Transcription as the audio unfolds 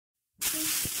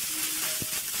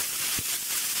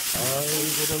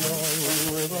get along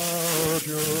without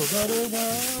you very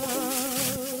well.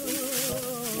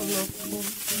 Of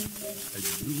course I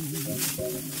do.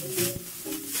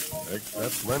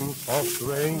 Except when soft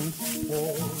rains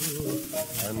fall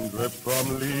and drip from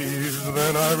leaves,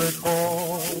 then I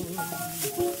recall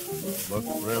the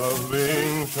thrill of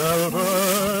being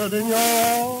sheltered in your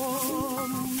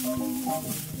arms.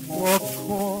 Of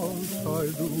course I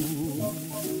do.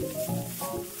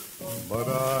 But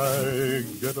I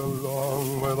get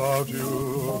along without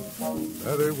you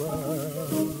very well.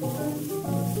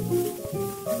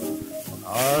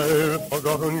 I've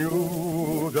forgotten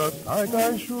you just like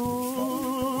I should.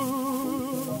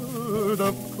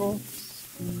 Of course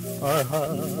I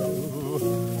have,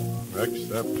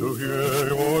 except to hear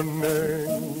your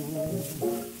name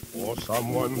or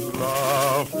someone's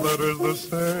laugh that is the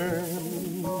same.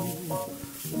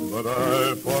 But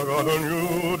I've forgotten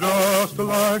you just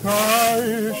like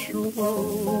I should.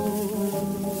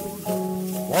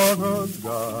 What a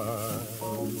guy,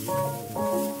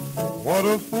 what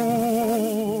a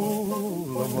fool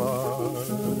am I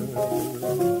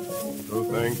to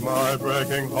think my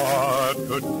breaking heart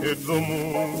could hit the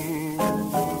moon.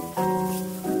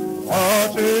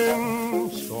 What's in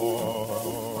store?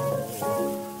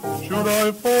 Should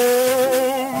I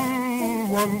phone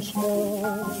once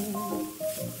more?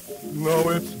 No,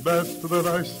 it's best that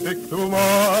I stick to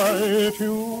my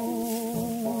tune.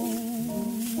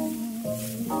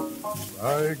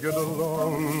 I get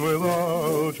along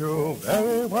without you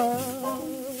very well.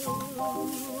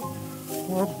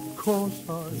 Of course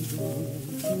I do.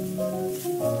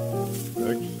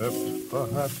 Except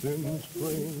perhaps in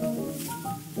spring.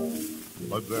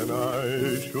 But then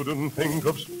I shouldn't think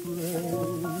of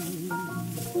spring,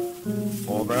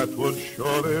 for that would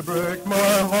surely break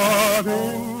my heart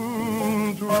in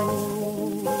two.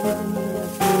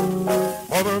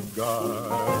 What a guy,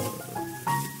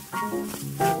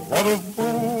 what a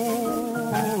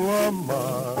fool am I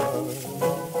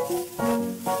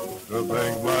to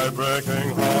think my breaking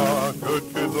heart could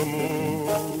kiss the moon.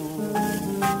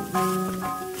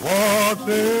 What's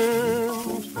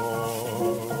in store?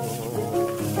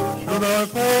 Should I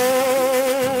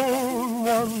phone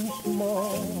once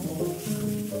more?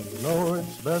 No,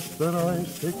 it's best that I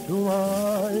stick to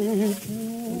my tune.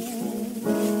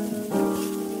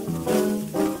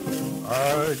 I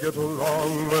get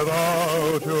along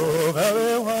without you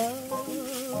very well.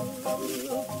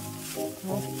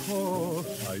 Of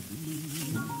course I do.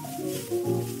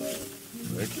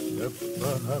 Except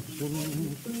perhaps in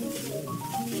spring.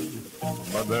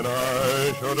 But then I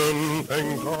shouldn't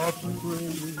think of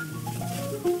spring,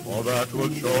 for that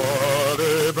would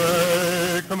surely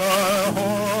break my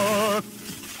heart.